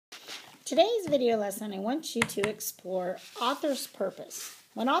Today's video lesson, I want you to explore author's purpose.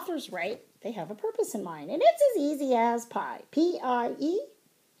 When authors write, they have a purpose in mind, and it's as easy as pie. P-I-E,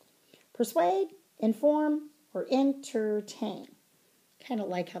 persuade, inform, or entertain. Kind of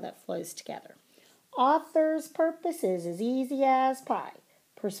like how that flows together. Author's purpose is as easy as pie.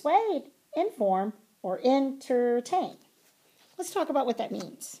 Persuade, inform, or entertain. Let's talk about what that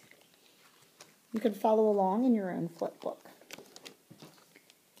means. You can follow along in your own flip book.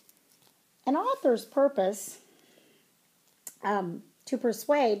 An author's purpose to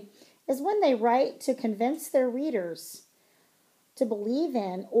persuade is when they write to convince their readers to believe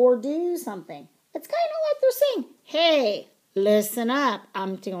in or do something. It's kind of like they're saying, hey, listen up,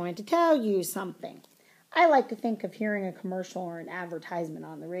 I'm going to tell you something. I like to think of hearing a commercial or an advertisement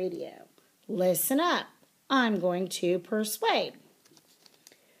on the radio. Listen up, I'm going to persuade.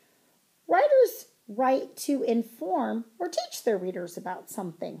 Writers write to inform or teach their readers about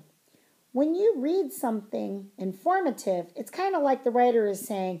something. When you read something informative, it's kind of like the writer is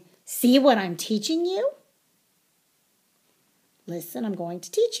saying, see what I'm teaching you? Listen, I'm going to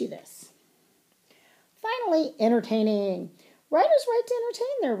teach you this. Finally, entertaining. Writers write to entertain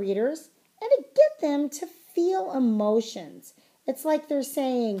their readers and to get them to feel emotions. It's like they're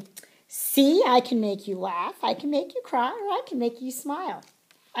saying, see, I can make you laugh, I can make you cry, or I can make you smile.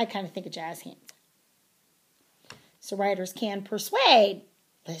 I kind of think of jazz hands. So writers can persuade,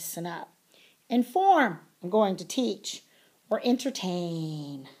 listen up. Inform, I'm going to teach, or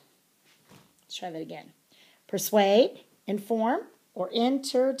entertain. Let's try that again. Persuade, inform, or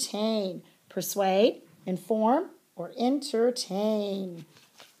entertain. Persuade, inform, or entertain.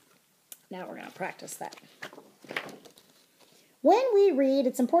 Now we're going to practice that. When we read,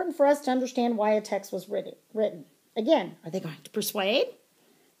 it's important for us to understand why a text was written. Again, are they going to persuade?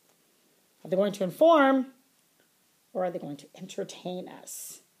 Are they going to inform? Or are they going to entertain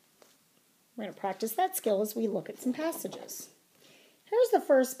us? We're going to practice that skill as we look at some passages. Here's the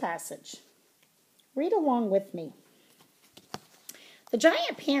first passage. Read along with me. The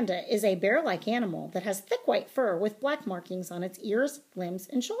giant panda is a bear-like animal that has thick white fur with black markings on its ears, limbs,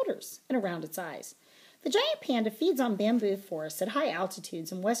 and shoulders, and around its eyes. The giant panda feeds on bamboo forests at high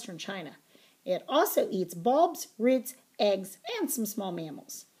altitudes in western China. It also eats bulbs, roots, eggs, and some small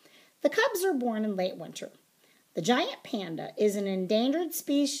mammals. The cubs are born in late winter. The giant panda is an endangered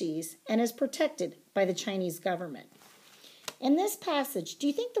species and is protected by the Chinese government. In this passage, do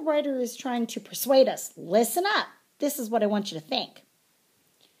you think the writer is trying to persuade us? Listen up. This is what I want you to think.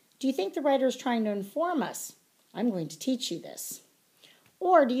 Do you think the writer is trying to inform us? I'm going to teach you this.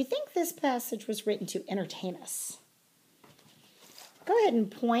 Or do you think this passage was written to entertain us? Go ahead and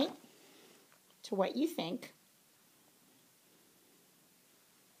point to what you think.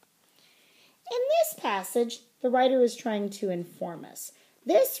 In this passage, the writer is trying to inform us.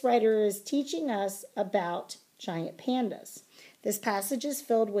 This writer is teaching us about giant pandas. This passage is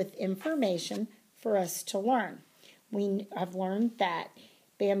filled with information for us to learn. We have learned that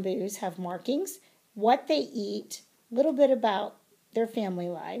bamboos have markings, what they eat, a little bit about their family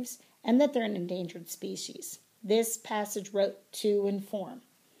lives, and that they're an endangered species. This passage wrote to inform.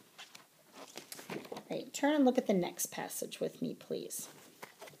 All right, turn and look at the next passage with me, please.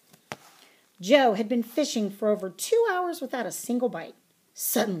 Joe had been fishing for over 2 hours without a single bite.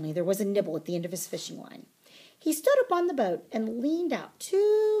 Suddenly, there was a nibble at the end of his fishing line. He stood up on the boat and leaned out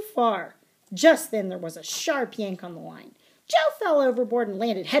too far. Just then, there was a sharp yank on the line. Joe fell overboard and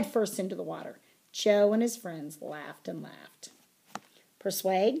landed headfirst into the water. Joe and his friends laughed and laughed.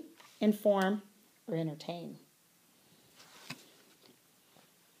 Persuade, inform, or entertain.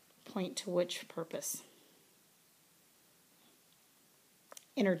 Point to which purpose?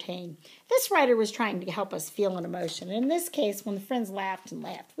 Entertain. This writer was trying to help us feel an emotion. In this case, when the friends laughed and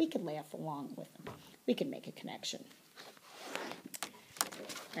laughed, we could laugh along with them. We could make a connection. All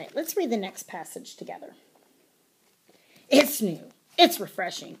right, let's read the next passage together. It's new. It's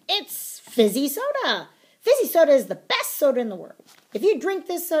refreshing. It's fizzy soda. Fizzy soda is the best soda in the world. If you drink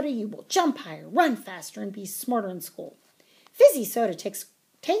this soda, you will jump higher, run faster, and be smarter in school. Fizzy soda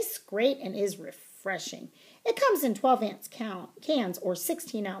tastes great and is refreshing. It comes in 12-ounce cans or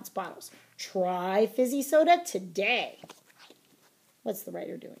 16-ounce bottles. Try fizzy soda today. What's the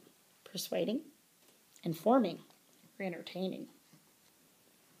writer doing? Persuading, informing, or entertaining?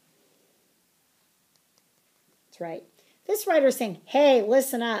 That's right. This writer is saying, hey,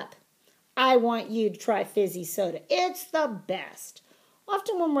 listen up. I want you to try fizzy soda. It's the best.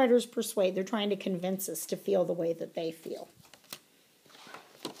 Often when writers persuade, they're trying to convince us to feel the way that they feel.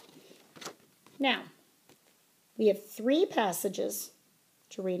 Now, we have 3 passages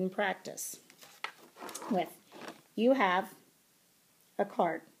to read and practice with. You have a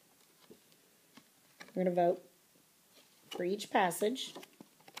card. We're going to vote for each passage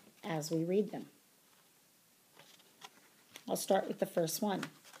as we read them. I'll start with the first one.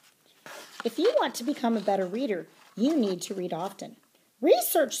 If you want to become a better reader, you need to read often.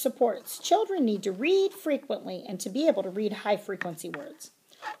 Research supports children need to read frequently and to be able to read high-frequency words.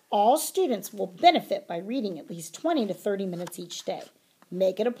 All students will benefit by reading at least 20 to 30 minutes each day.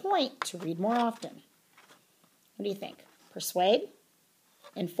 Make it a point to read more often. What do you think? Persuade,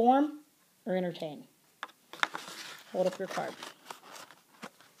 inform, or entertain? Hold up your card.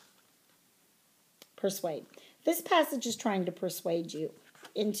 Persuade. This passage is trying to persuade you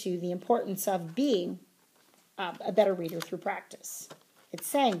into the importance of being a better reader through practice. It's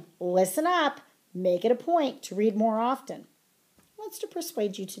saying, listen up, make it a point to read more often. What's to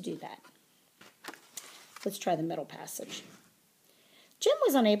persuade you to do that? Let's try the middle passage. Jim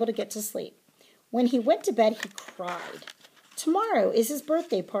was unable to get to sleep. When he went to bed, he cried. Tomorrow is his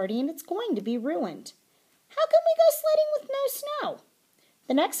birthday party, and it's going to be ruined. How can we go sledding with no snow?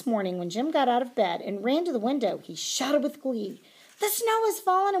 The next morning, when Jim got out of bed and ran to the window, he shouted with glee, "The snow has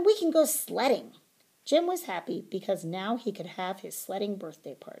fallen, and we can go sledding." Jim was happy because now he could have his sledding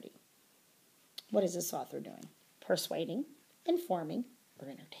birthday party. What is this author doing? Persuading, informing, or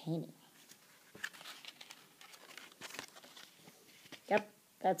entertaining? Yep,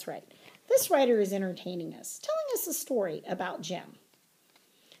 that's right. This writer is entertaining us, telling us a story about Jim,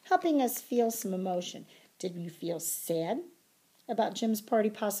 helping us feel some emotion. Did you feel sad about Jim's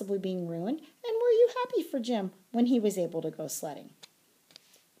party possibly being ruined? And were you happy for Jim when he was able to go sledding?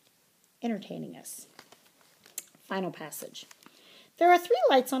 Entertaining us. Final passage. There are 3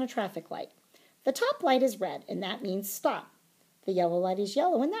 lights on a traffic light. The top light is red, and that means stop. The yellow light is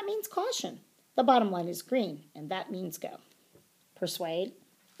yellow, and that means caution. The bottom light is green, and that means go. Persuade,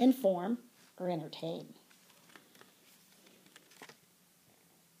 inform, or entertain.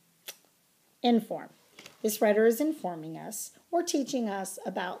 Inform. This writer is informing us or teaching us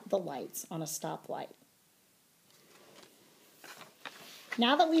about the lights on a stoplight.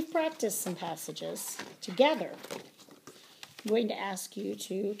 Now that we've practiced some passages together, I'm going to ask you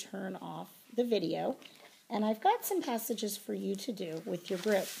to turn off the video, and I've got some passages for you to do with your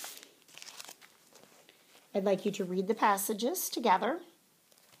group. I'd like you to read the passages together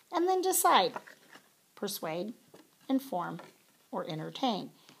and then decide, persuade, inform, or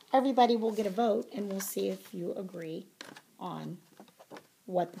entertain. Everybody will get a vote, and we'll see if you agree on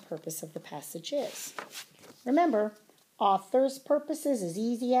what the purpose of the passage is. Remember, author's purpose is as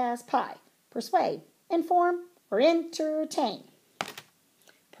easy as pie. Persuade, inform, or entertain.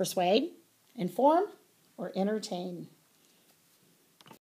 Persuade, inform, or entertain.